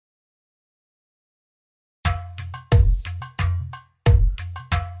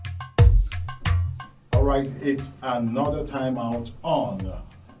All right, it's another time out on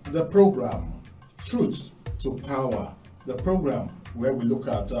the program Truth to Power, the program where we look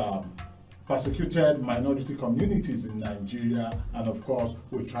at persecuted minority communities in Nigeria, and of course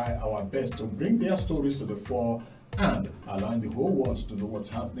we try our best to bring their stories to the fore and allowing the whole world to know what's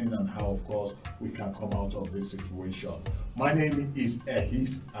happening and how, of course, we can come out of this situation. My name is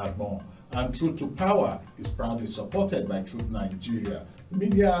Ehis Agbon, and Truth to Power is proudly supported by Truth Nigeria,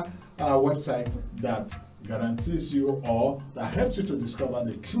 media website that guarantees you or that helps you to discover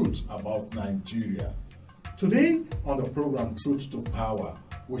the truth about Nigeria. Today on the program Truth to Power,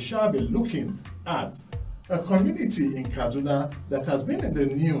 we shall be looking at a community in Kaduna that has been in the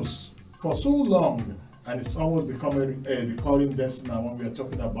news for so long, and it's almost become a recurring destiny when we are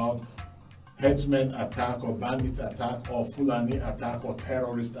talking about headsman attack or bandit attack or Fulani attack or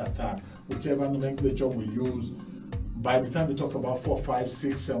terrorist attack, whichever nomenclature we use. By the time we talk about 4, 5,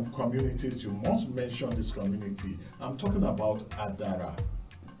 6 communities, you must mention this community. I'm talking about Adara.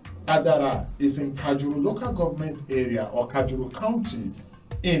 Adara is in Kajura local government area or Kajura County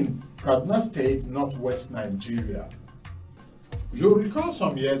in Kaduna State, northwest Nigeria. You'll recall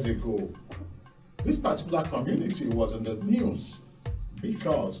some years ago, this particular community was in the news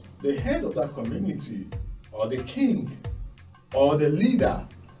because the head of that community, or the king, or the leader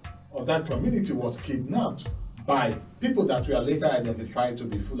of that community was kidnapped by people that were later identified to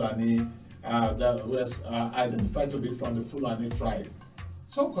be Fulani, that was identified to be from the Fulani tribe.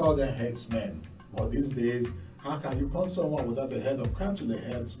 Some call them headsmen, but these days, how can you call someone without a head of cattle a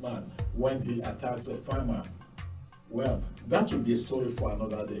headsman when he attacks a farmer? Well, that will be a story for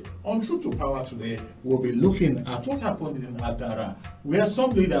another day. On Truth to Power today, we'll be looking at what happened in Adara, where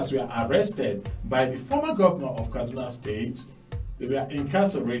some leaders were arrested by the former governor of Kaduna State. They were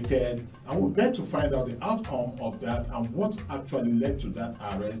incarcerated, and we'll get to find out the outcome of that and what actually led to that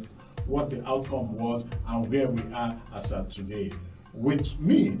arrest, what the outcome was, and where we are as of today. With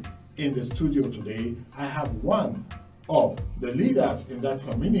me in the studio today, I have one of the leaders in that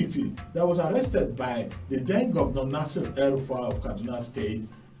community that was arrested by the then Governor Nasir el-Rufai of Kaduna State,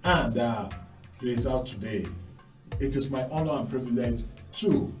 and he is out today. It is my honor and privilege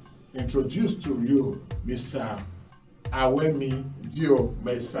to introduce to you Mr. Awemi Dio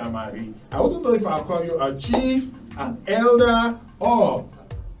Maisamari. I wouldn't know if I'll call you a chief, an elder, or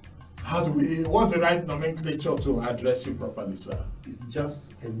what's the right nomenclature to address you properly, sir? It's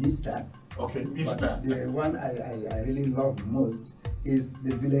just a mister. Okay, mister. But the one I really love most is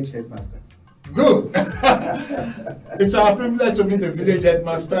the village headmaster. Good. It's our privilege to meet the village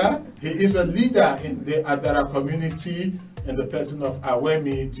headmaster. He is a leader in the Adara community in the person of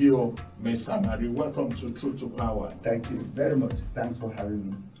Awemi Dio Maisamari. Welcome to Truth to Power. Thank you very much. Thanks for having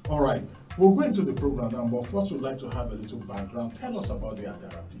me. All right. We'll go into the program now, but first we'd like to have a little background. Tell us about the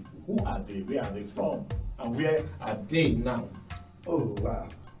Adara people. Who are they? Where are they from? And where are they now? Oh, wow.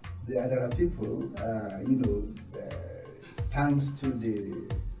 The Adara people, thanks to the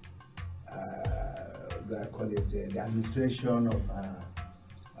the administration of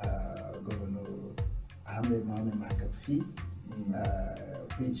Governor Ahmed Mohamed Makarfi,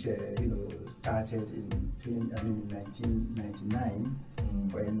 which started in 1999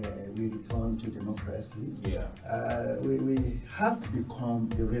 when we returned to democracy. Yeah. We have become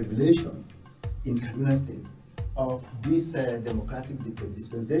the revelation in Kaduna State of this democratic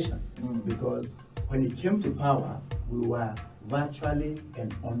dispensation, because when it came to power, we were virtually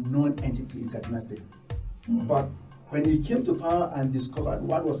an unknown entity in Kaduna State. But when it came to power and discovered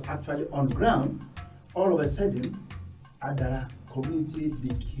what was actually on ground, all of a sudden, Adara community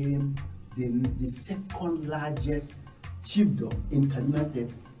became the second largest chiefdom in Kaduna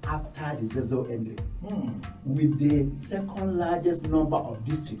State after the Zezo ended, with the second largest number of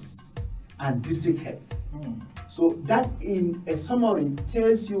districts and district heads. So that, in a summary,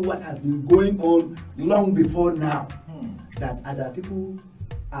 tells you what has been going on long before now. That other people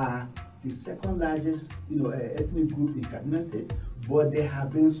are the second largest, ethnic group in Kaduna State, but they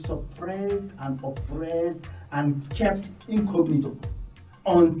have been suppressed and oppressed and kept incognito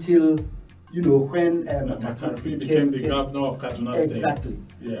until, when Makarfi became the governor of Kaduna State. Exactly.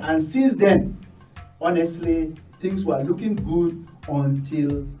 Yeah. And since then, honestly, things were looking good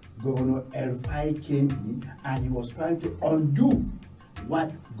until Governor el-Rufai came in and he was trying to undo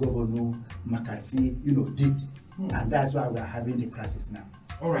what Governor Makarfi, did. And that's why we're having the crisis now.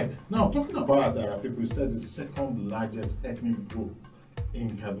 All right. Now, talking about Adara people, you said the second largest ethnic group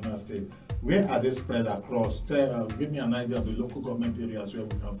in Kaduna State. Where are they spread across? Give me an idea of the local government areas where we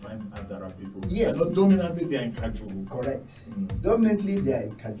can find Adara people. Yes. Dominantly, they are in Kajuru. Correct. Dominantly, they are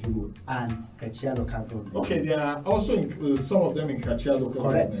in Kajuru and Kachia local government. Okay, there are also some of them in Kachia local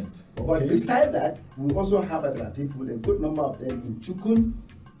Correct. government. But beside that, we also have Adara people, a good number of them in Chukun,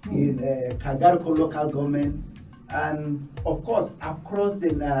 in Kagarko local government, and of course across the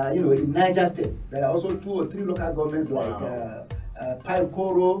in Niger State. There are also 2 or 3 local governments like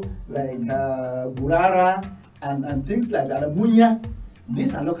Paikoro, like Gurara, and things like that. Munya.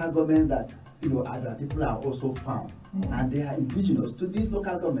 These are local governments that Adara people are also found, and they are indigenous to these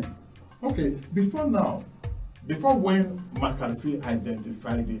local governments. Okay, before when McAfee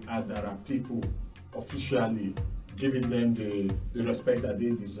identified the Adara people officially, giving them the respect that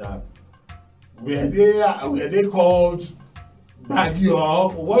they deserve, were they called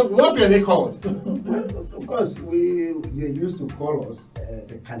Bagyo? What were they called? Well, of course, they used to call us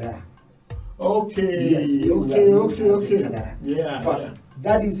the Kadara. Okay, yes, okay. Yeah, but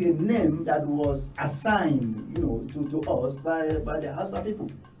that is a name that was assigned, to us by the Hausa people.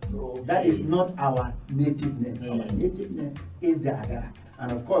 Okay. That is not our native name. Our native name is the Adara.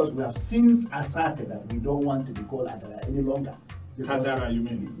 And of course, we have since asserted that we don't want to be called Adara any longer. Kadara, you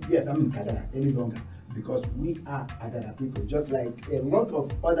mean? Yes, I mean Kadara any longer. Because we are Adara people, just like a lot of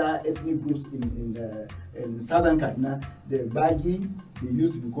other ethnic groups in southern Kaduna. The Bagi, they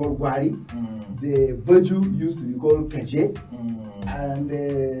used to be called Gwari. The Baju used to be called Kaje. And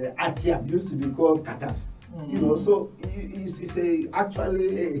the Atiab used to be called Kataf. So it's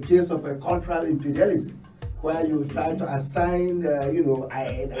actually a case of a cultural imperialism, where you try to assign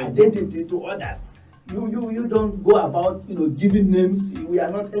identity to others. You don't go about giving names. We are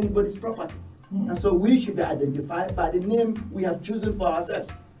not anybody's property. And so we should be identified by the name we have chosen for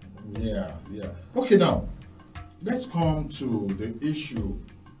ourselves. Yeah. Okay, now let's come to the issue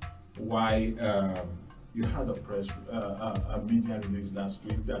why you had a media release last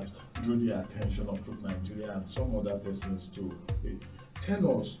week that drew the attention of Truth Nigeria and some other persons to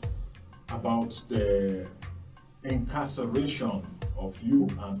tell us about the incarceration of you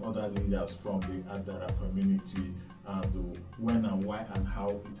and other leaders from the Adara community, and when and why and how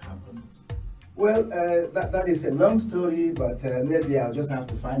it happened. Well, that is a long story, but maybe I'll just have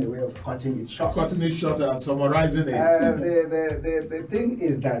to find a way of cutting it short. Cutting it short and summarizing it. The thing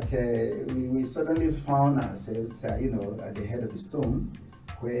is that we suddenly found ourselves, at the head of the storm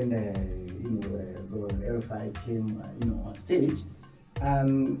when, Governor el-Rufai came, on stage,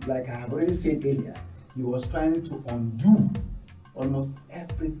 and like I have already said earlier, he was trying to undo almost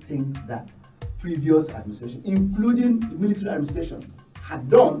everything that previous administration, including the military administrations, had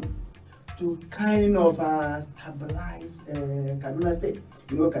done to kind of stabilize Kaduna State.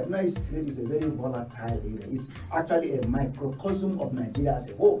 Kaduna State is a very volatile area. It's actually a microcosm of Nigeria as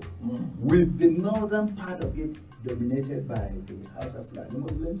a whole, with the northern part of it dominated by the House of Fulani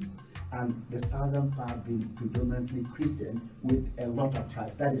Muslims, and the southern part being predominantly Christian with a lot of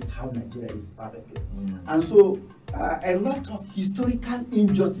tribes. That is how Nigeria is perfectly. And so a lot of historical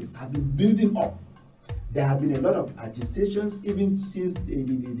injustice have been building up. There have been a lot of agitations even since the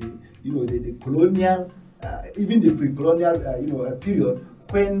colonial, even the pre-colonial, period,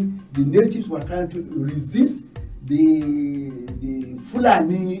 when the natives were trying to resist the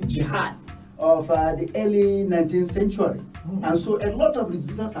Fulani jihad of the early 19th century. And so a lot of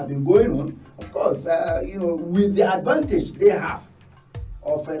resistance have been going on, of course, with the advantage they have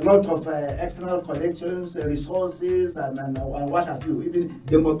of a lot of external connections, resources, and what have you, even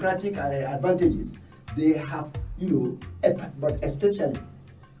democratic advantages. They have, but especially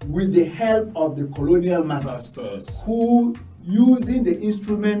with the help of the colonial masters, who, using the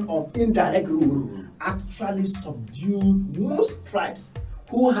instrument of indirect rule, actually subdued most tribes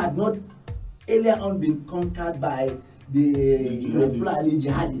who had not earlier on been conquered by the Fulani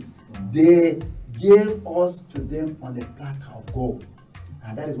jihadists. They gave us to them on a platter of gold.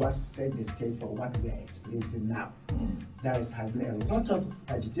 And that is what set the stage for what we are experiencing now. There has been a lot of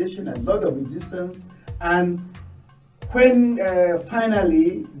agitation, a lot of resistance, and when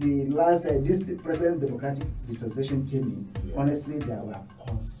finally the present democratic dispensation came in, honestly, there were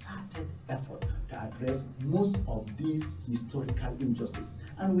concerted efforts to address most of these historical injustices,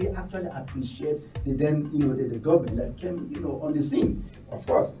 and we actually appreciate the government that came on the scene. Of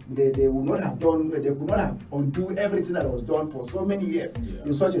course, they would not have done, they could not have undo everything that was done for so many years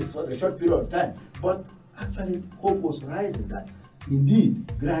in such a short period of time. But actually, hope was rising that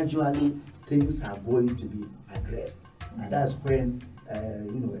indeed gradually things are going to be addressed, and that's when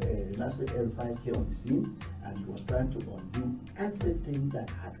Nasir el-Rufai came on the scene, and he was trying to undo everything that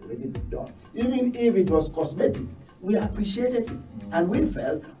had already been done. Even if it was cosmetic, we appreciated it, and we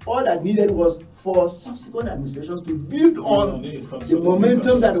felt all that needed was for subsequent administrations to build on the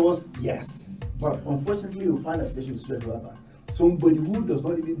momentum that was, But unfortunately, we find a situation straight over somebody who does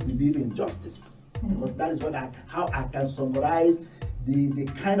not even believe in justice, because that is how I can summarize the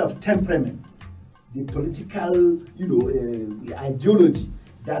kind of temperament, the political, the ideology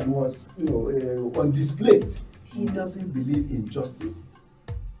that was, on display. He doesn't believe in justice.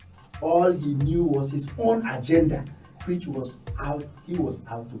 All he knew was his own agenda, which was he was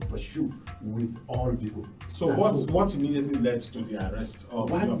out to pursue with all vigor. So what immediately led to the arrest of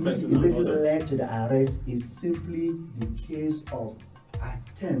your person? What immediately led to the arrest is simply the case of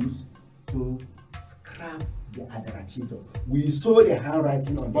attempts to scrap the Adara chiefdom. We saw the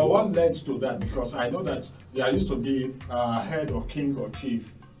handwriting on. But what led to that? Because I know that there used to be a head or king or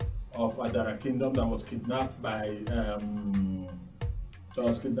chief of Adara kingdom that was kidnapped by. So I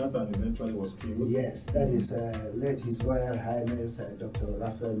was kidnapped and eventually was killed. Yes, that is led His Royal Highness Dr.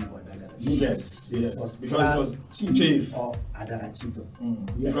 Raphael Adara. Yes, was because it was chief of Adara chiefdom.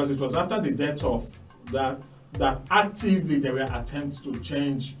 Yes. Because it was after the death of that actively there were attempts to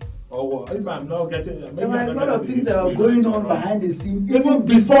change. Or if I'm not getting, there were a lot of things that are going on behind the scene even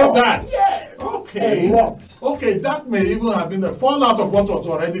before that. Yes. Okay. A lot. Okay, that may even have been the fallout of what was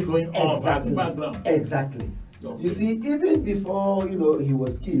already going on at the background. Exactly. Okay. You see, even before he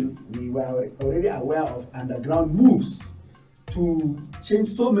was killed, we were already aware of underground moves to change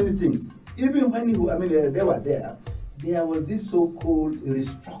so many things. Even when they were there was this so-called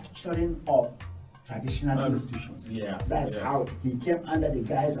restructuring of traditional institutions. Yeah, that's how he came under the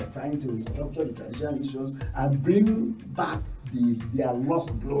guise of trying to restructure the traditional institutions and bring back their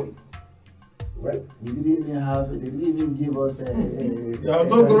lost glory. Well, they didn't even give us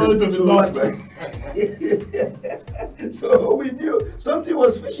no glory to be lost. So we knew something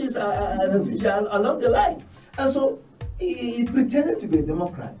was fishy along the line. And so he pretended to be a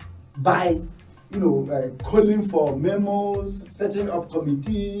Democrat by calling for memos, setting up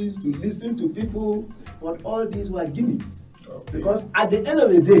committees to listen to people, but all these were gimmicks. Okay. Because at the end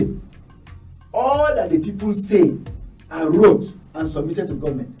of the day, all that the people said and wrote and submitted to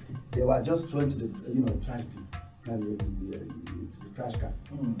government, they were just thrown to the trash bin, the trash can.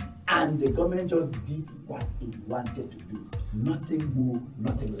 And the government just did what it wanted to do. Nothing more,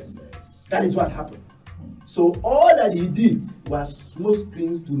 nothing less. That is what happened. So all that he did was smoke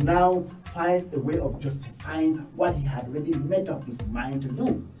screens to now find a way of justifying what he had already made up his mind to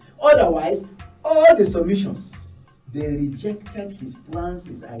do. Otherwise, all the submissions, they rejected his plans,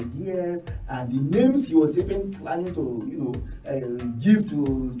 his ideas, and the names he was even planning to, give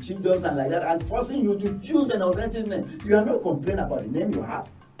to chiefdoms and like that, and forcing you to choose an alternative name. You are not complaining about the name you have,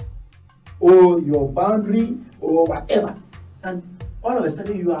 or your boundary, or whatever. And all of a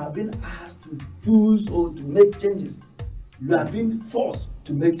sudden, you are being asked to choose or to make changes. You are being forced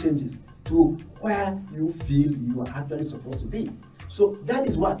to make changes to where you feel you are actually supposed to be. So that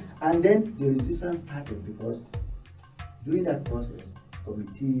is what. And then the resistance started because during that process,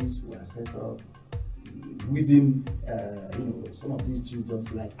 committees were set up within, some of these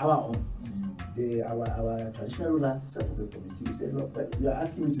chiefdoms, like our own. Our traditional ruler set up a committee. He said, look, but you are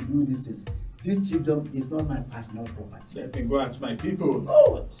asking me to do these things. This chiefdom is not my personal property. Let me go ask my people.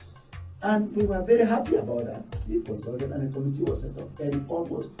 Oh, and we were very happy about that. He consulted and a committee was set up. A report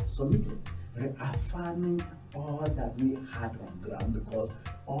was submitted, reaffirming all that we had on ground because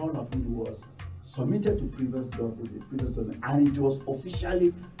all of it was submitted to the previous government, and it was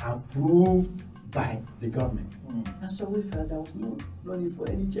officially approved by the government. And so we felt there was no need for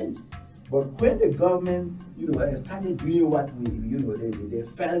any change. But when the government, started doing what they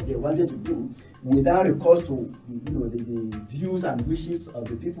felt they wanted to do, without recourse to, the views and wishes of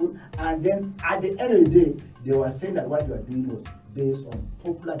the people, and then at the end of the day, they were saying that what they were doing was based on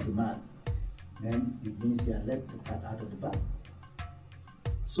popular demand. Then it means he had let the cat out of the bag.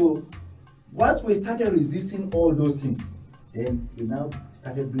 So once we started resisting all those things, then he now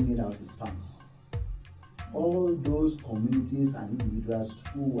started bringing out his farms. All those communities and individuals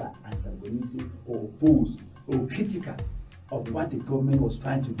who were antagonistic or opposed or critical of what the government was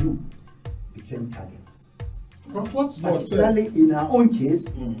trying to do became targets. Particularly in our own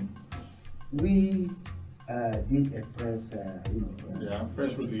case, we did a press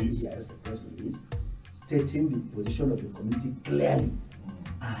release. Yes, a press release stating the position of the community clearly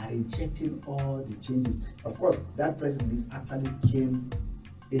and rejecting all the changes. Of course, that press release actually came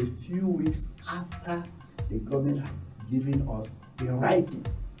a few weeks after the government had given us in writing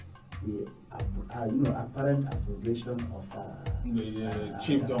the apparent abrogation of the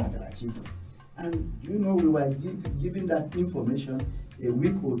chiefdom. And we were given that information a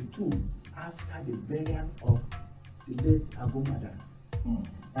week or two after the burial of the late Adara.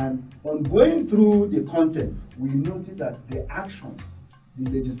 And on going through the content, we noticed that the actions, the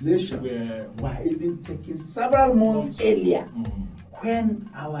legislation were even taken several months earlier when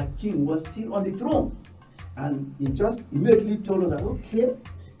our king was still on the throne. And he just immediately told us that, okay,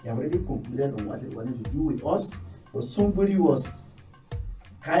 they have already concluded on what they wanted to do with us, but somebody was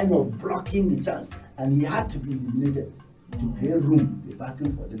kind of blocking the chance, and he had to be eliminated to create room, the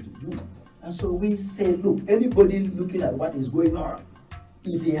vacuum for them to do. And so we say, look, anybody looking at what is going on,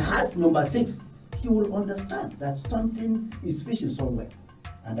 if he has number 6, he will understand that something is fishing somewhere.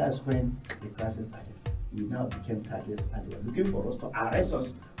 And that's when the crisis started. We now became targets, and they were looking for us to arrest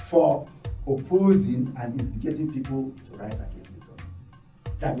us for opposing and instigating people to rise against the government.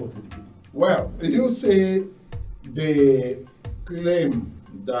 That was the beginning. Well, you say they claim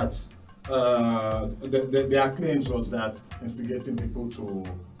that their claims was that instigating people to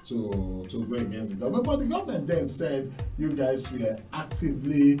go against the government, but the government then said you guys were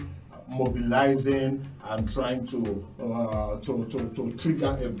actively mobilizing and trying to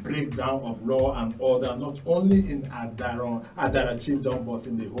trigger a breakdown of law and order, not only in Adara chiefdom, but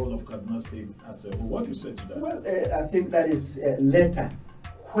in the whole of Kaduna State as a whole. What do you say to that? Well, I think that is later,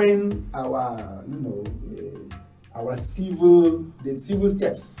 when our our civil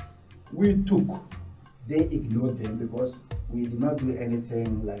steps we took, they ignored them because we did not do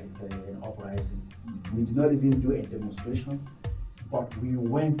anything like an uprising. We did not even do a demonstration, but we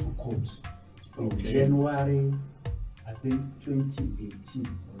went to court in January, I think 2018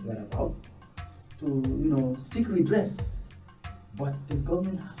 or thereabout, to seek redress. But the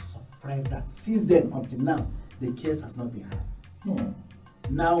government has surprised that since then until now, the case has not been heard.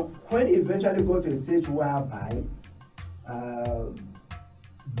 Now, when it eventually got to a stage whereby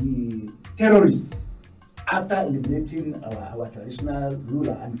the terrorists, after eliminating our traditional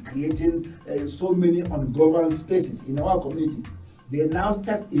ruler and creating so many ungoverned spaces in our community, they now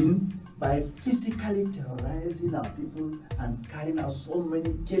step in by physically terrorizing our people and carrying out so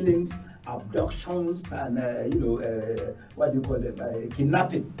many killings, abductions, and what do you call them,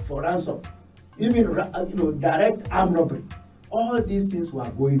 kidnapping for ransom, even direct armed robbery. All these things were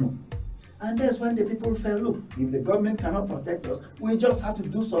going on. And that's when the people felt, look, if the government cannot protect us, we just have to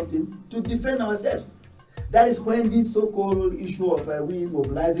do something to defend ourselves. That is when this so-called issue of we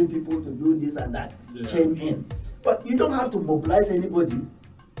mobilizing people to do this and that came in. But you don't have to mobilize anybody.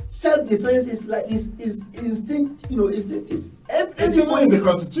 Self-defense is instinctive. It's even in the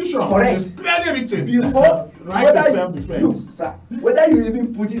Constitution. Correct. It's clearly written. Before, right to self-defense. Look, sir, whether you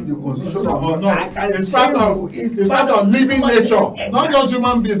even put it in the Constitution or not, it's part of living nature. Not just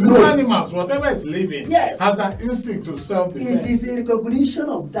human beings, it's animals. Whatever is living has that instinct to self-defense. It is a recognition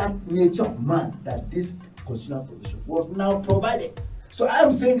of that nature of man that this constitutional provision was now provided. So I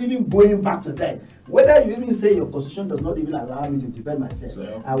am saying, even going back to that, whether you even say your constitution does not even allow me to defend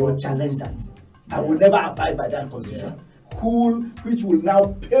myself, I will challenge that. I will never abide by that constitution. Which will now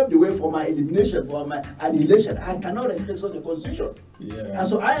pave the way for my elimination, for my annihilation. I cannot respect such a constitution. And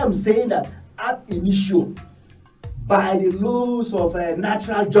so I am saying that ab initio, by the laws of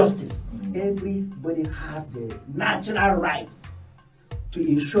natural justice, everybody has the natural right to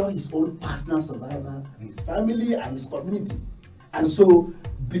ensure his own personal survival, his family and his community. And so,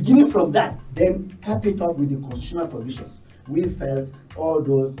 beginning from that, then cap it up with the constitutional provisions. We felt all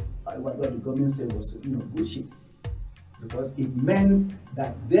those, what the government said was, bullshit. Because it meant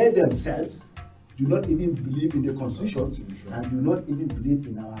that they themselves do not even believe in the Constitution and do not even believe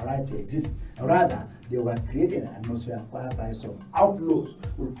in our right to exist. Rather, they were creating an atmosphere whereby some outlaws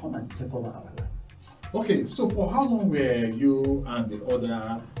will come and take over our land. Okay, so for how long were you and the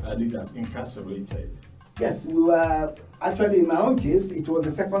other leaders incarcerated? Yes, we were actually, in my own case, it was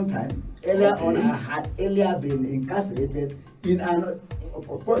the second time. Earlier on, I had earlier been incarcerated in an,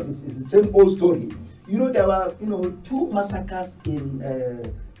 of course, it's the same old story. There were, 2 massacres in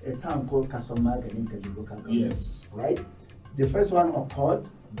a town called Kasomag in Kajura local government. Yes. Right? The first one occurred,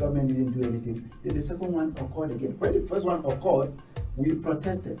 government didn't do anything. Then the second one occurred again. When the first one occurred, we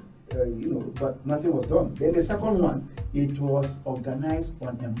protested, but nothing was done. Then the second one, it was organized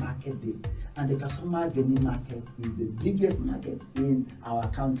on a market day. And the Kasomag market is the biggest market in our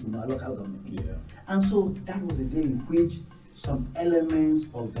county, in our local government. And so that was the day in which some elements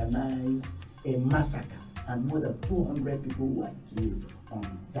organized a massacre, and more than 200 people were killed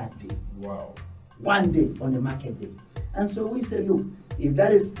on that day. Wow. One day, on a market day. And so we said, look, if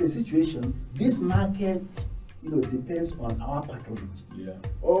that is the situation, this market, depends on our patronage.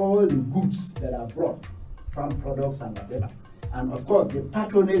 All the goods that are brought, farm products and whatever. And of course, the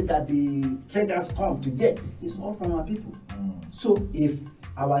patronage that the traders come to get is all from our people. So if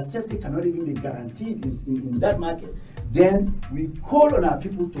our safety cannot even be guaranteed in that market, then we call on our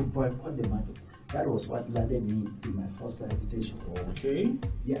people to boycott the market. That was what landed me in my first detention. Okay.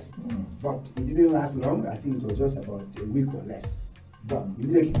 Yes. But it didn't last long. I think it was just about a week or less. But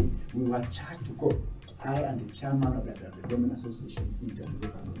immediately we were charged to court I and the chairman of the Government Association in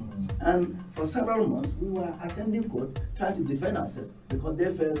Kaduna. And for several months, we were attending court, trying to defend ourselves because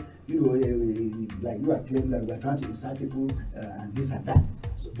they felt, like you are claiming that we are trying to incite people and this and that.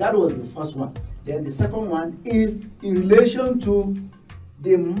 So that was the first one. Then the second one is in relation to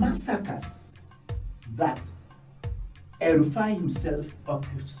the massacres that el-Rufai himself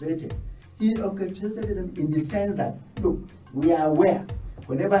orchestrated. He orchestrated them in the sense that, look, we are aware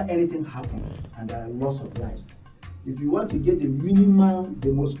whenever anything happens and there are loss of lives, if you want to get the minimal, the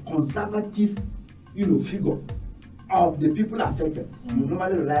most conservative, figure of the people affected, you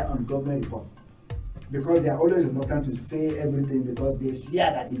normally rely on government reports because they are always reluctant to say everything because they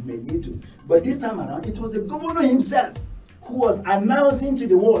fear that it may lead to. But this time around, it was the governor himself who was announcing to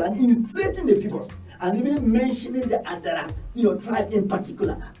the world and inflating the figures and even mentioning the Adara, tribe in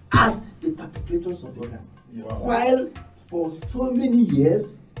particular as the perpetrators of the crime. Wow. While for so many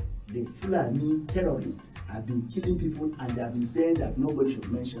years, the Fulani terrorists have been killing people and they have been saying that nobody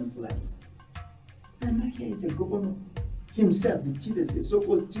should mention Fulanis. And now here is a governor himself, the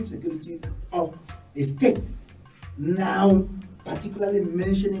so-called chief security of a state, now particularly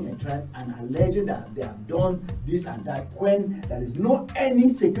mentioning a tribe and alleging that they have done this and that when there is no any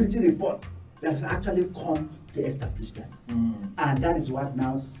security report that has actually come to establish that. And that is what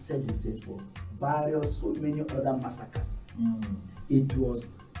now set the stage for so many other massacres. It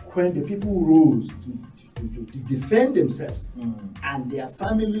was when the people rose to defend themselves and their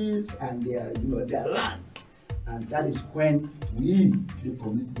families and their land. And that is when we, the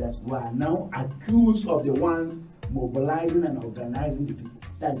communities, were now accused of the ones mobilizing and organizing the people.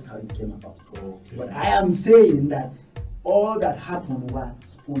 That is how it came about. Okay. But I am saying that all that happened were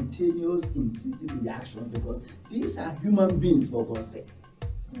spontaneous, instinctive reactions because these are human beings, for God's sake.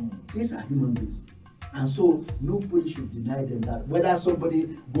 These are human beings. And so nobody should deny them that whether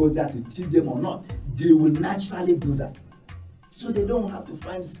somebody goes there to teach them or not, they will naturally do that. So they don't have to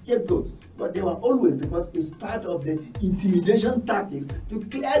find scapegoats, but they were always, because it's part of the intimidation tactics to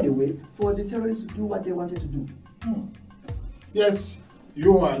clear the way for the terrorists to do what they wanted to do. Yes,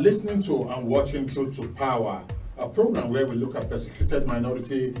 you are listening to and watching Truth to Power, a program where we look at persecuted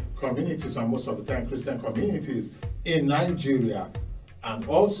minority communities and most of the time Christian communities in Nigeria and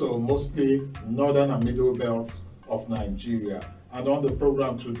also mostly northern and middle belt of Nigeria. And on the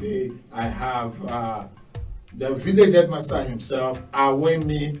program today, I have the village headmaster himself,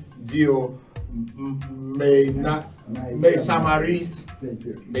 Awemi Dio Maisamari,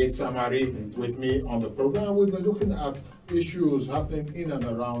 with me on the program. We've been looking at issues happening in and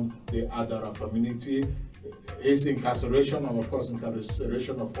around the Adara community, his incarceration and of course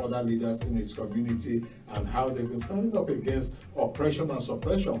incarceration of other leaders in his community, and how they've been standing up against oppression and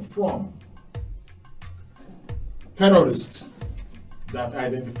suppression from terrorists that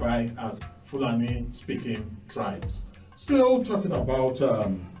identify as Fulani-speaking tribes. Still talking about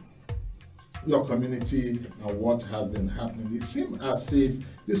your community and what has been happening. It seems as if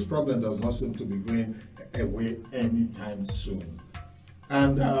this problem does not seem to be going away anytime soon.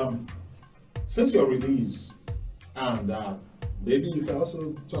 And since your release, and maybe you can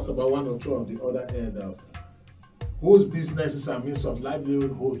also talk about one or two of the other elders whose businesses and means of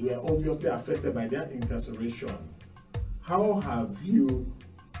livelihood were obviously affected by their incarceration. How have you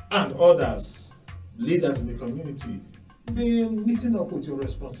and others, leaders in the community, been meeting up with your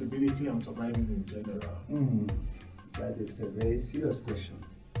responsibility and surviving in general? That is a very serious question.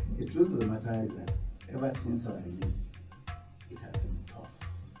 The truth of the matter is that ever since our release, it has been tough.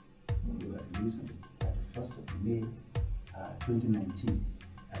 We were released on the 1st of May 2019.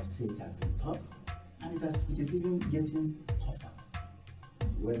 I say it has been tough, and it is even getting tougher.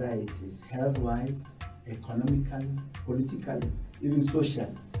 Whether it is health-wise, economically, politically, even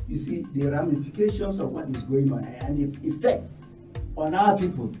socially. You see, the ramifications of what is going on and the effect on our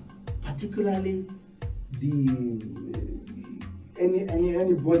people, particularly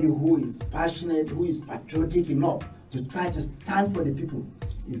anybody who is passionate, who is patriotic enough to try to stand for the people,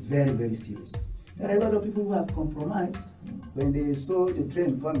 is very, very serious. There are a lot of people who have compromised. When they saw the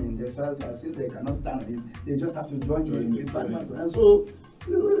train coming, they felt as if they cannot stand it. They just have to join the department. And so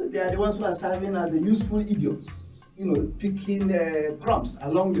they are the ones who are serving as the useful idiots, picking crumbs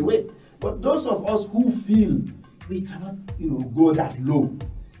along the way. But those of us who feel we cannot, go that low,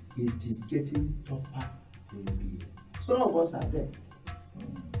 it is getting tougher every year. Some of us are there.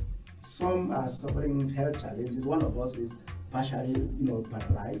 Some are suffering health challenges. One of us is partially,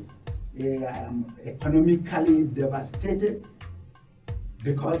 paralyzed. They are economically devastated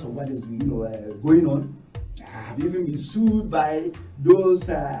because of what is, going on. I have even been sued by those,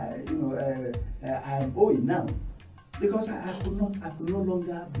 I'm owing now. because I could no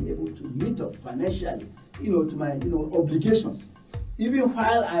longer be able to meet up financially, to my, obligations. Even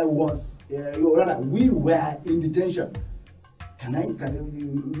while I was, we were in detention.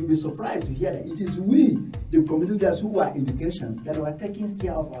 You'll be surprised to hear that it is we, the community leaders who were in detention, that were taking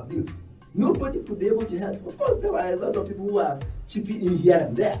care of our bills. Nobody could be able to help. Of course, there were a lot of people who were chipping in here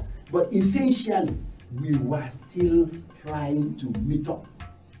and there, but essentially, we were still trying to meet up.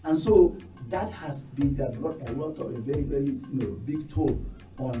 And so that has been brought a lot of a very, very big toll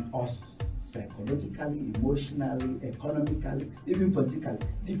on us psychologically, emotionally, economically, even politically.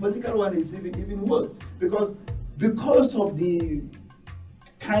 The political one is even worse because of the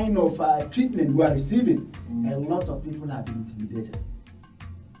kind of treatment we are receiving, a lot of people have been intimidated.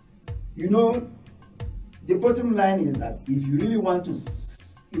 The bottom line is that if you really want to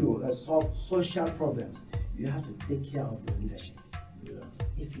solve social problems, you have to take care of your leadership. Yeah.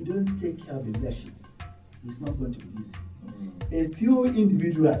 If you don't take care of the leadership, it's not going to be easy. A few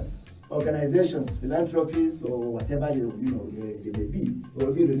individuals, organizations, philanthropies, or whatever they may be,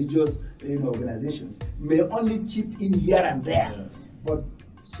 or even religious organizations, may only chip in here and there. Yeah. But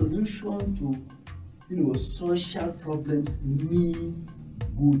solution to social problems need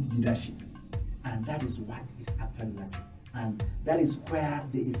good leadership, and that is what is actually lacking. And that is where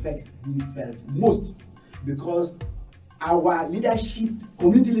the effects is being felt most, because our leadership,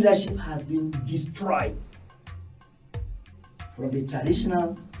 community leadership, has been destroyed. From the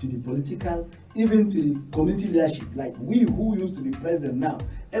traditional to the political, even to the community leadership, like we who used to be president now,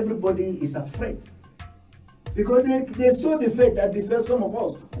 everybody is afraid. Because they saw the fate that befell some of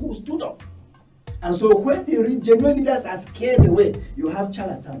us who stood up. And so when the genuine leaders are scared away, you have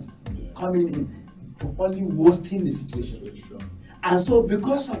charlatans coming in to only worsen the situation. And so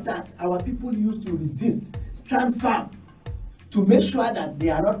because of that, our people used to resist, stand firm, to make sure that they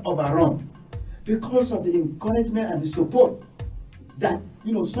are not overrun. Because of the encouragement and the support that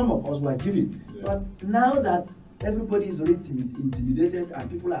some of us were given. Yeah. But now that everybody is already intimidated and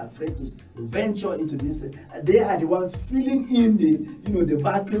people are afraid to venture into this, they are the ones filling in the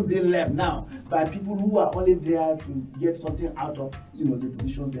vacuum being left now by people who are only there to get something out of the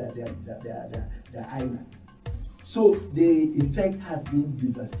positions they are eyeing at. So the effect has been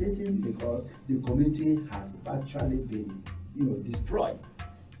devastating because the community has virtually been destroyed,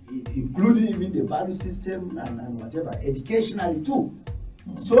 including even the value system and whatever, educationally too.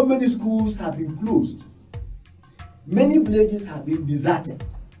 So many schools have been closed. Many villages have been deserted.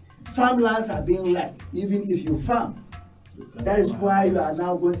 Farmlands are being left, even if you farm. That is why you are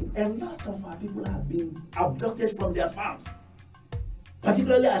now going to, a lot of our people have been abducted from their farms.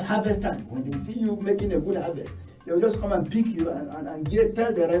 Particularly at harvest time, when they see you making a good harvest, they will just come and pick you and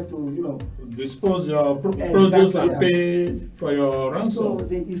tell the rest to, dispose your produce and pay for your ransom. So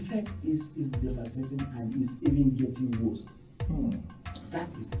the effect is devastating and is even getting worse.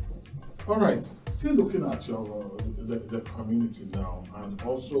 That is the problem. All right. Still looking at the community now, and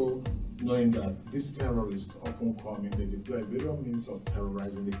also knowing that these terrorists often come in, they deploy various means of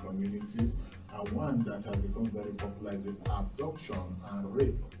terrorizing the communities, and one that has become very popular is the abduction and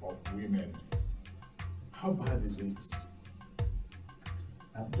rape of women. How bad is it?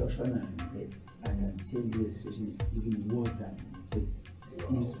 Abduction and rape, I can tell you the situation is even worse than it.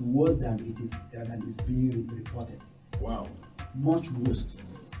 Wow. It's worse than it is being reported. Wow. Much worse.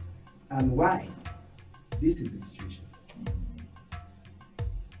 And why? This is the situation.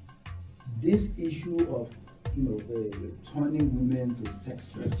 This issue of turning women to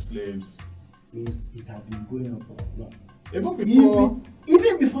sex slaves it has been going on for long.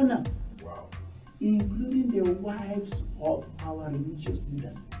 Even before now. Wow. Including the wives of our religious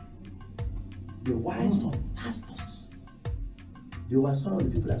leaders, the wives of pastors. They were some of the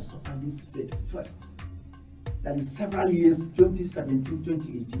people that suffered this fate first. That is several years, 2017,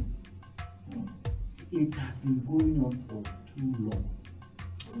 2018. It has been going on for too long.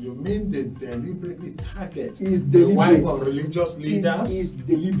 You mean they deliberately target the wife of religious leaders? It is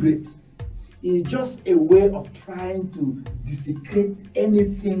deliberate. It's just a way of trying to desecrate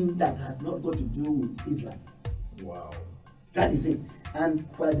anything that has not got to do with Islam. Wow. That is it. And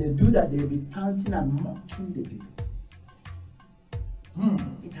while they do that, they'll be taunting and mocking the people.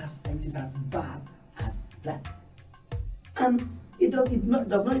 It is as bad as that. And it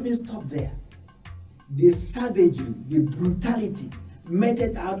does not even stop there. The savagery, the brutality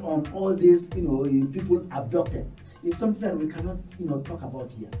meted out on all these people abducted is something that we cannot talk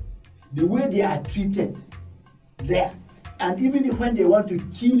about here. The way they are treated there, and even when they want to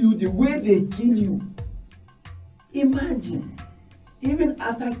kill you, the way they kill you. Imagine, even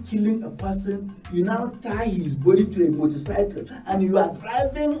after killing a person, you now tie his body to a motorcycle and you are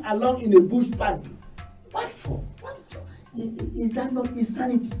driving along in a bush path. What for? Is that not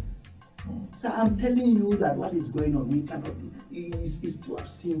insanity? So I'm telling you that what is going on, we cannot be, it's too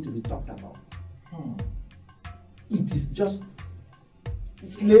obscene to be talked about. It is just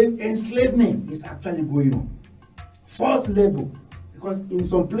enslavement is actually going on. Forced labor, because in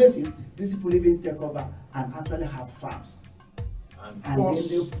some places, these people even take over and actually have farms. And then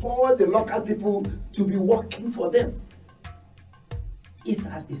they force the local people to be working for them. It's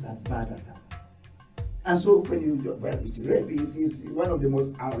as bad as that. And so when you, well, it's rape is one of the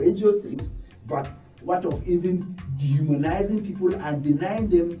most outrageous things, but what of even dehumanizing people and denying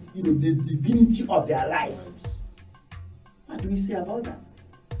them, the dignity of their lives? What do we say about that?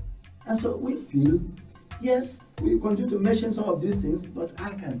 And so we feel, yes, we continue to mention some of these things, but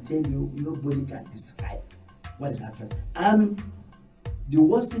I can tell you, nobody can describe what is happening. And the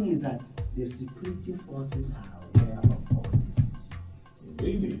worst thing is that the security forces are aware of all these things.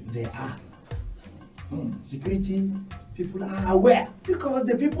 Really? They are. Security people are aware because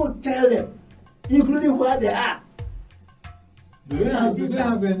the people tell them, including where they are. Do they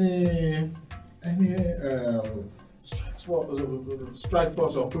have any strike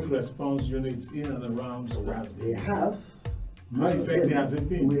force or quick response units in and around the world? They have. How effective has it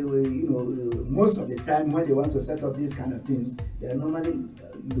been? Most of the time when they want to set up these kind of things, they are normally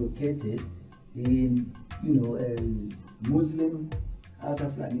located in, Muslim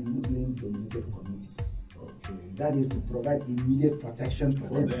dominated communities. Okay. That is to provide immediate protection for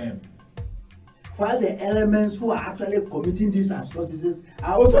them. While the elements who are actually committing these atrocities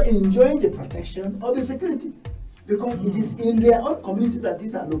are also enjoying the protection of the security, because it is in their own communities that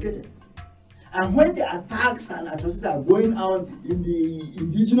these are located. And when the attacks and atrocities are going on in the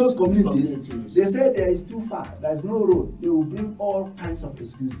indigenous communities, they say there is too far, there is no road. They will bring all kinds of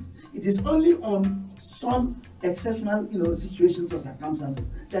excuses. It is only on some exceptional, situations or circumstances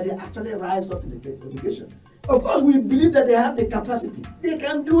that they actually rise up to the occasion. Of course, we believe that they have the capacity. They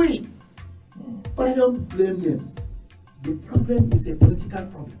can do it. But I don't blame them. The problem is a political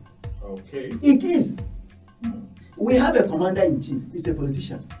problem. Okay. It is. We have a commander-in-chief. He's a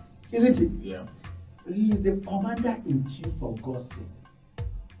politician. Isn't it? Yeah. He is the commander-in-chief, for God's sake.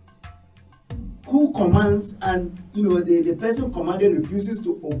 Who commands and, the person commanded refuses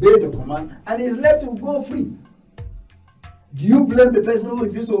to obey the command and is left to go free. Do you blame the person who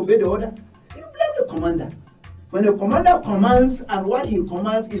refuses to obey the order? You blame the commander. When the commander commands and what he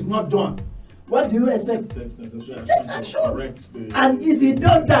commands is not done, what do you expect? He takes action. And if he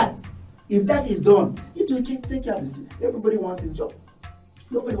does that, if that is done, it will take care of this. Everybody wants his job.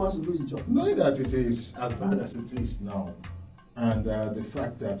 Nobody wants to lose his job. Knowing that it is as bad as it is now, and the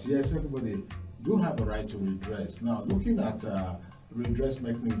fact that, yes, everybody do have a right to redress. Now, looking at redress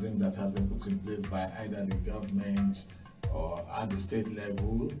mechanism that has been put in place by either the government or at the state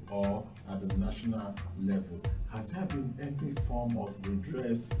level or at the national level, has there been any form of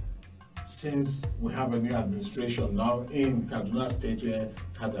redress since we have a new administration now in Kaduna State where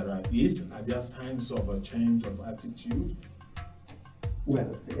Adara is? Are there signs of a change of attitude?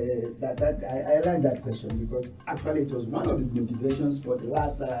 Well, I like that question because actually it was one of the motivations for the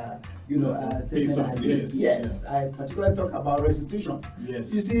last, statement I did. Yes, I particularly talk about restitution.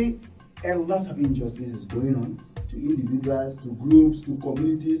 Yes. You see, a lot of injustice is going on to individuals, to groups, to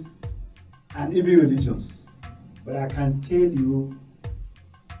communities, and even religions. But I can tell you,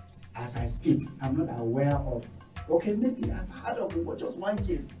 as I speak, I'm not aware of, okay, maybe I've heard of just one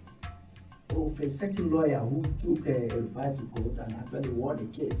case of a certain lawyer who took el-Rufai to court and actually won a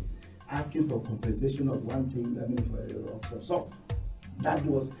case asking for compensation of one thing, of some sort. That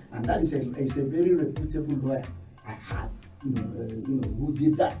is a very reputable lawyer I had, who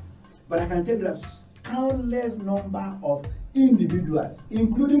did that. But I can tell you that countless number of individuals,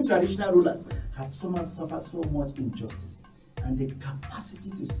 including traditional rulers, have suffered so much injustice. And the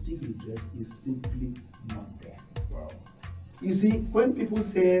capacity to seek redress is simply not there. Wow. You see, when people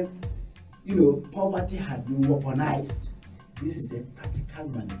say, poverty has been weaponized, this is a practical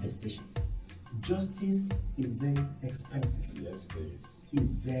manifestation. Justice is very expensive. Yes, it is.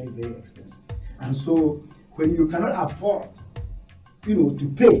 It's very, very expensive. And so, when you cannot afford,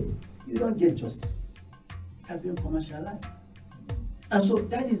 to pay, you don't get justice. It has been commercialized. And so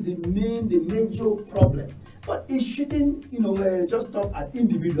that is the major problem. But it shouldn't, just stop at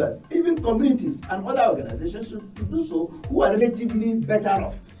individuals. Even communities and other organizations should do so who are relatively better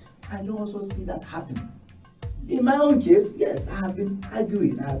off. I don't also see that happening. In my own case, yes, I have been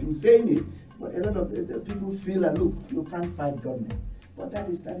arguing, I have been saying it, but a lot of the people feel that, look, you can't fight government. But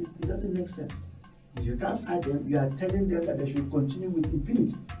it doesn't make sense. If you can't fight them, you are telling them that they should continue with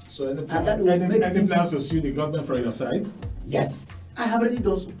impunity. So any plans to sue the government from your side? Yes, I have already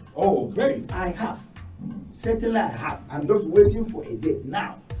done so. Oh, great. I have. Certainly I have. I'm just waiting for a date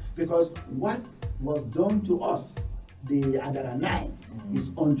now. Because what was done to us, the Adara 9,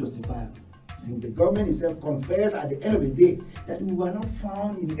 is unjustifiable. Since the government itself confessed at the end of the day that we were not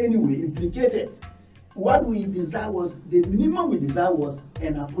found in any way implicated. What we desire was, the minimum we desire was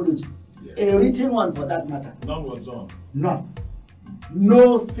an apology. Yes. A written one for that matter. None was done. None.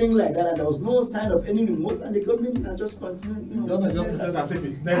 No thing like that, and there was no sign of any remorse, and the government had just continued, as if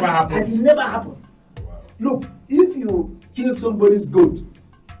it never happened. As it never happened. Wow. Look, if you kill somebody's goat,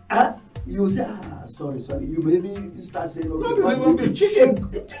 you say, sorry, you maybe start saying, okay, what is even the chicken?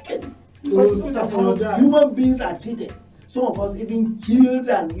 A chicken. How human beings are treated. Some of us even killed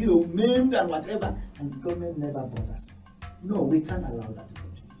and maimed and whatever, and the government never bothers. No, we can't allow that to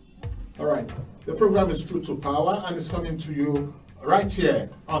continue. All right. The program is Truth to Power, and it's coming to you right here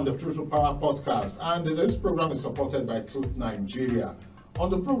on the Truth to Power podcast. And this program is supported by Truth Nigeria. On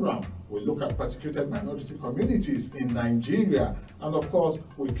the program, we look at persecuted minority communities in Nigeria, and of course,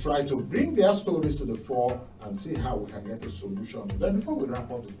 we try to bring their stories to the fore and see how we can get a solution to them. Before we wrap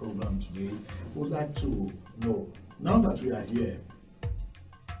up the program today, we'd like to know, now that we are here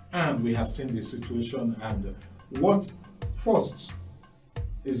and we have seen the situation, and what first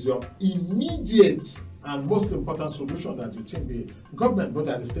is your immediate and most important solution that you think the government, both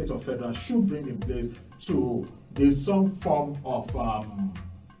at the state or federal, should bring in place to give some form of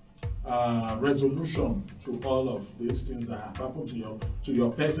resolution to all of these things that have happened to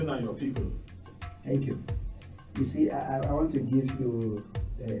your person and your people? Thank you. You see, I want to give you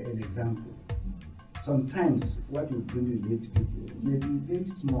an example. Sometimes what you bring relief to people may be very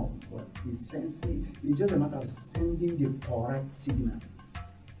small, but it's just a matter of sending the correct signal.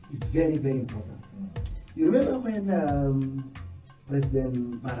 It's very, very important. You remember when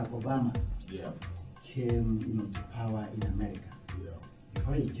President Barack Obama came to power in America? Yeah.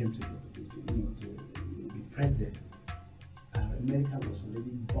 Before he came to be president, America was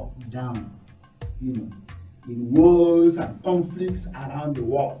already bogged down, in wars and conflicts around the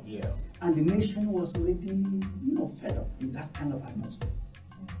world. Yeah. And the nation was already, fed up in that kind of atmosphere.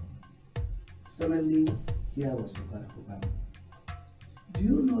 Suddenly, here was Barack Obama. Do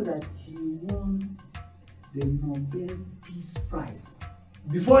you know that he won the Nobel Peace Prize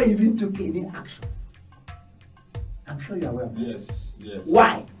before he even took any action? I'm sure you are aware of that. Yes, yes.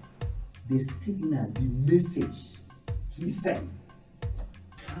 Why? The signal, the message he sent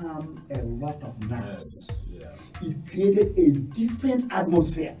calmed a lot of nerves. Yes, yeah. It created a different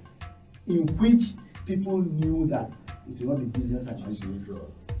atmosphere in which people knew that it will not be business as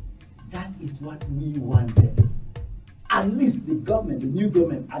usual. That is what we wanted. At least the government, the new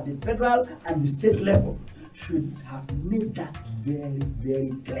government at the federal and the state level should have made that very,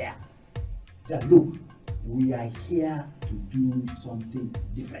 very clear. That look, we are here to do something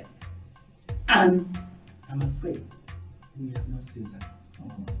different. And I'm afraid we have not seen that.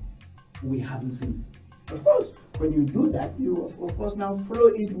 We haven't seen it. Of course, when you do that, you of course now follow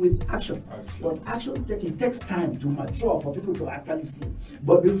it with action. But action, it takes time to mature for people to actually see.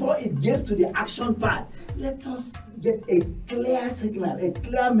 But before it gets to the action part, let us get a clear signal, a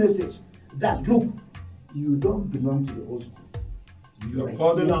clear message that look, you don't belong to the old school. Your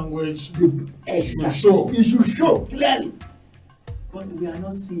body language should show. It should show clearly. But we are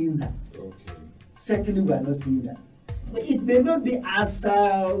not seeing that. Okay. Certainly we are not seeing that. It may not be as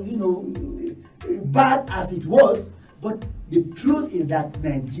bad as it was, but the truth is that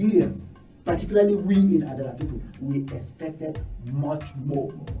Nigerians, particularly we in Adara people, we expected much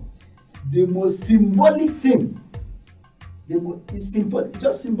more. The most symbolic thing, it's simple, it's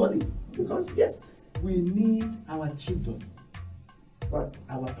just symbolic, because yes, we need our chiefdom, but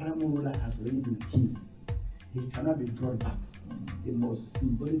our primary ruler has already been killed. He cannot be brought back. The most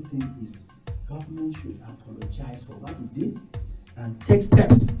symbolic thing is government should apologize for what it did and take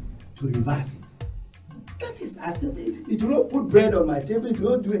steps to reverse it. That is as simple. It will not put bread on my table, it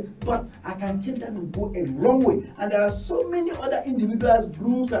will not do it, but I can tell that will go a long way. And there are so many other individuals,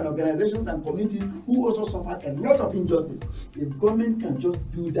 groups and organizations and communities who also suffered a lot of injustice. If government can just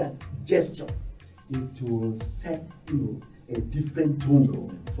do that gesture, it will set a different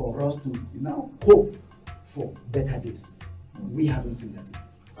tone for us to now hope for better days. We haven't seen that yet.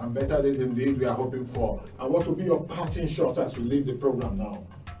 And better days indeed we are hoping for. And what will be your parting shot as we leave the program now?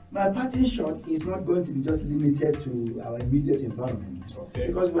 My parting shot is not going to be just limited to our immediate environment,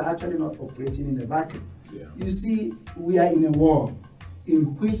 because we're actually not operating in a vacuum. Yeah. You see, we are in a war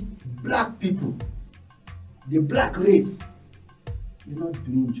in which black people, the black race, is not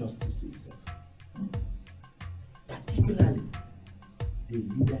doing justice to itself. Particularly the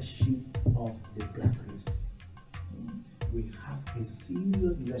leadership of the black race. We have a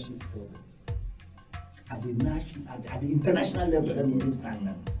serious leadership problem. at the national, at the international level, let me even start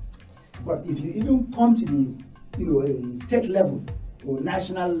that. But if you even come to the state level or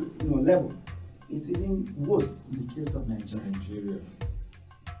national level, it's even worse in the case of Nigeria.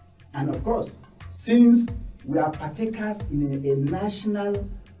 And of course, since we are partakers in a national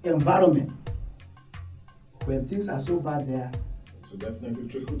environment, when things are so bad there, to definitely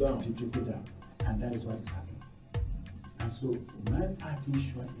trickle down. And that is what is happening. And so my parting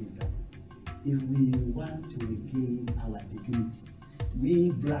shot is that if we want to regain our dignity, we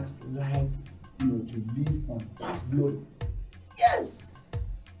blacks like to live on past glory. Yes,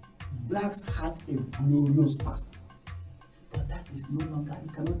 blacks had a glorious past, but that is no longer.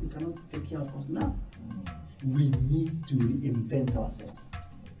 It cannot take care of us now. We need to reinvent ourselves,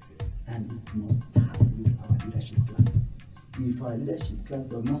 and it must start with our leadership class. If our leadership class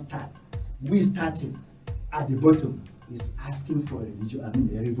does not start, we started at the bottom, is asking for a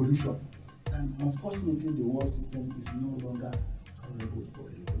revolution. And unfortunately, the world system is no longer tolerable for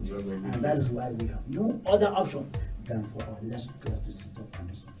a revolution. And that is why we have no other option than for our leadership class to sit up and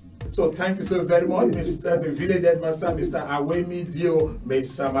do something. So thank you so very much, Mr. the Village Headmaster, Mr. Awemi Dio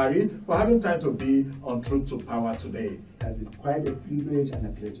Maisamari, for having time to be on Truth to Power today. It has been quite a privilege and a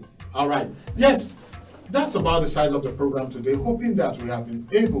pleasure. All right. Yes, that's about the size of the program today, hoping that we have been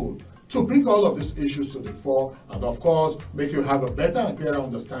able to bring all of these issues to the fore and, of course, make you have a better and clearer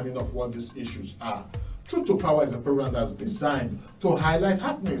understanding of what these issues are. Truth to Power is a program that's designed to highlight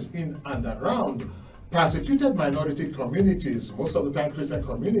happenings in and around persecuted minority communities, most of the time Christian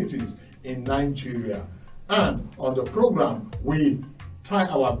communities in Nigeria. And on the program, we try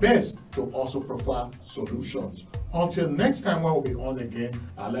our best to also provide solutions. Until next time when we'll be on again,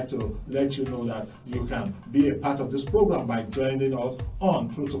 I'd like to let you know that you can be a part of this program by joining us on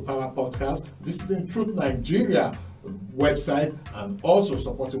Truth to Power podcast, visiting Truth Nigeria website, and also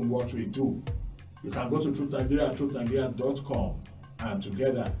supporting what we do. You can go to Truth Nigeria at truthnigeria.com, and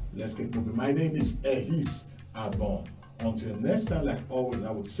together, let's keep moving. My name is Ehis Agbon. Until next time, like always,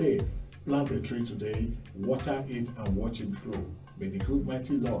 I would say, plant a tree today, water it, and watch it grow. May the good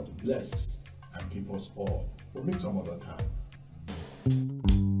mighty Lord bless and keep us all. We'll meet some other time.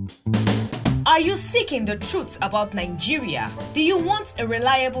 Are you seeking the truth about Nigeria? Do you want a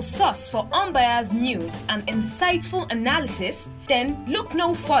reliable source for unbiased news and insightful analysis? Then look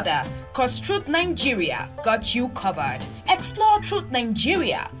no further, cause Truth Nigeria got you covered. Explore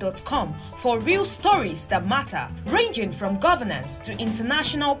truthnigeria.com for real stories that matter, ranging from governance to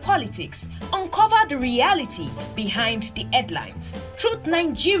international politics. Uncover the reality behind the headlines. Truth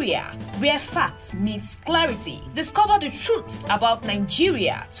Nigeria, where facts meets clarity. Discover the truth about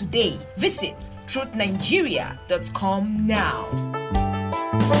Nigeria today. Visit truthnigeria.com now.